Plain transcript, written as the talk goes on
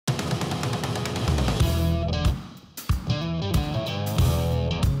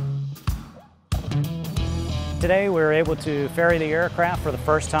Today we were able to ferry the aircraft for the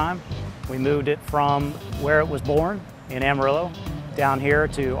first time. We moved it from where it was born in Amarillo down here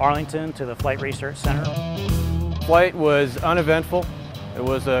to Arlington to the Flight Research Center. Flight was uneventful. It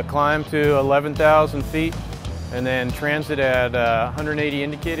was a climb to 11,000 feet and then transit at 180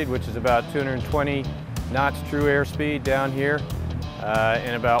 indicated, which is about 220 knots true airspeed down here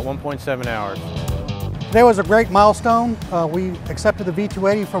in about 1.7 hours. Today was a great milestone. We accepted the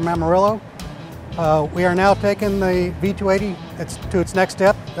V-280 from Amarillo. We are now taking the V-280 to its next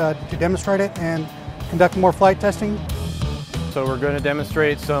step to demonstrate it and conduct more flight testing. So we're going to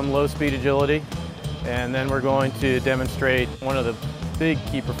demonstrate some low-speed agility, and then we're going to demonstrate one of the big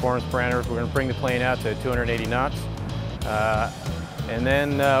key performance parameters. We're going to bring the plane out to 280 knots, and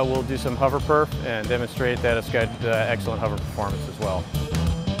then we'll do some hover perf and demonstrate that it's got excellent hover performance as well.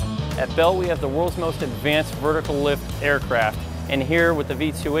 At Bell, we have the world's most advanced vertical lift aircraft, and here with the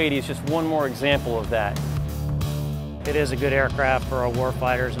V-280 is just one more example of that. It is a good aircraft for our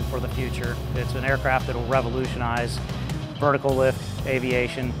warfighters and for the future. It's an aircraft that will revolutionize vertical lift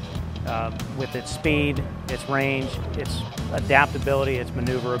aviation with its speed, its range, its adaptability, its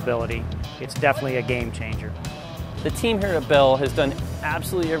maneuverability. It's definitely a game changer. The team here at Bell has done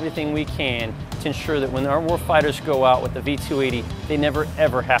absolutely everything we can to ensure that when our warfighters go out with the V-280, they never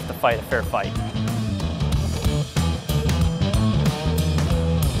ever have to fight a fair fight.